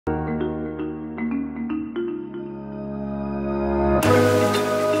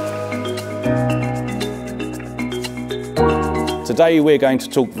Today we're going to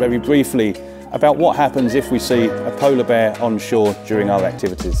talk very briefly about what happens if we see a polar bear on shore during our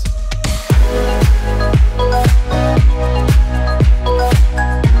activities.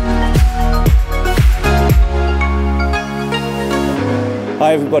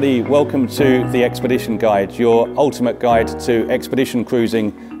 Hi everybody, welcome to the Expedition Guide, your ultimate guide to expedition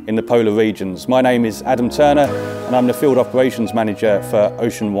cruising in the polar regions. My name is Adam Turner and I'm the Field Operations Manager for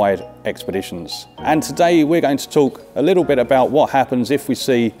Ocean-wide expeditions. And today we're going to talk a little bit about what happens if we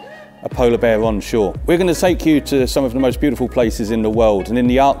see a polar bear on shore. We're going to take you to some of the most beautiful places in the world, and in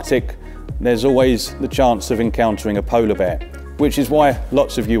the Arctic there's always the chance of encountering a polar bear, which is why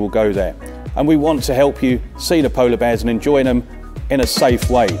lots of you will go there. And we want to help you see the polar bears and enjoy them in a safe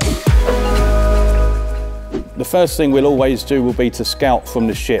way. The first thing we'll always do will be to scout from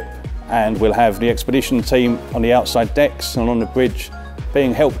the ship, and we'll have the expedition team on the outside decks and on the bridge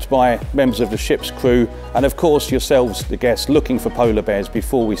being helped by members of the ship's crew and of course yourselves, the guests, looking for polar bears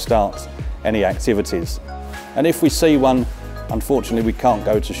before we start any activities. And if we see one, unfortunately we can't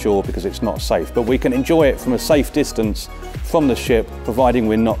go to shore because it's not safe, but we can enjoy it from a safe distance from the ship, providing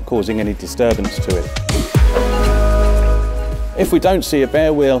we're not causing any disturbance to it. If we don't see a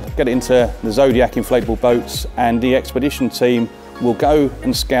bear, we'll get into the Zodiac inflatable boats and the expedition team will go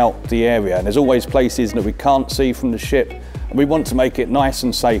and scout the area. And there's always places that we can't see from the ship, and we want to make it nice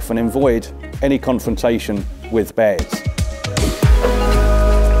and safe and avoid any confrontation with bears.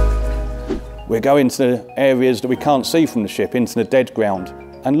 We'll go into areas that we can't see from the ship, into the dead ground,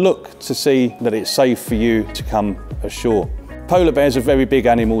 and look to see that it's safe for you to come ashore. Polar bears are very big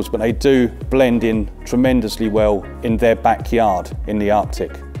animals, but they do blend in tremendously well in their backyard in the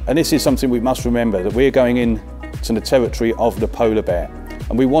Arctic. And this is something we must remember, that we're going into the territory of the polar bear,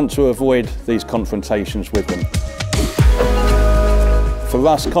 and we want to avoid these confrontations with them. For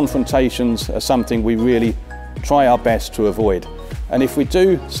us, confrontations are something we really try our best to avoid. And if we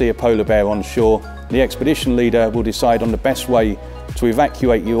do see a polar bear on shore, the expedition leader will decide on the best way to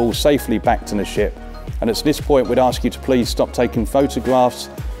evacuate you all safely back to the ship. And at this point we'd ask you to please stop taking photographs,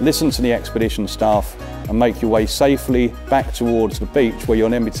 listen to the expedition staff and make your way safely back towards the beach, where you'll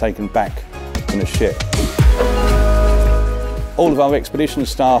then be taken back to the ship. All of our expedition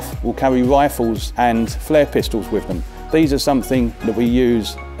staff will carry rifles and flare pistols with them. These are something that we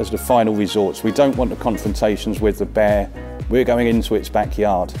use as the final resort. We don't want the confrontations with the bear. We're going into its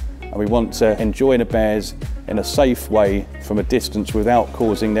backyard and we want to enjoy the bears in a safe way from a distance without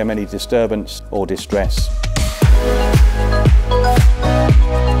causing them any disturbance or distress.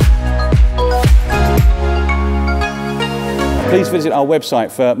 Please visit our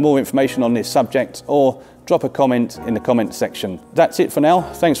website for more information on this subject or drop a comment in the comment section. That's it for now.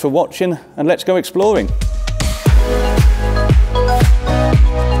 Thanks for watching and let's go exploring.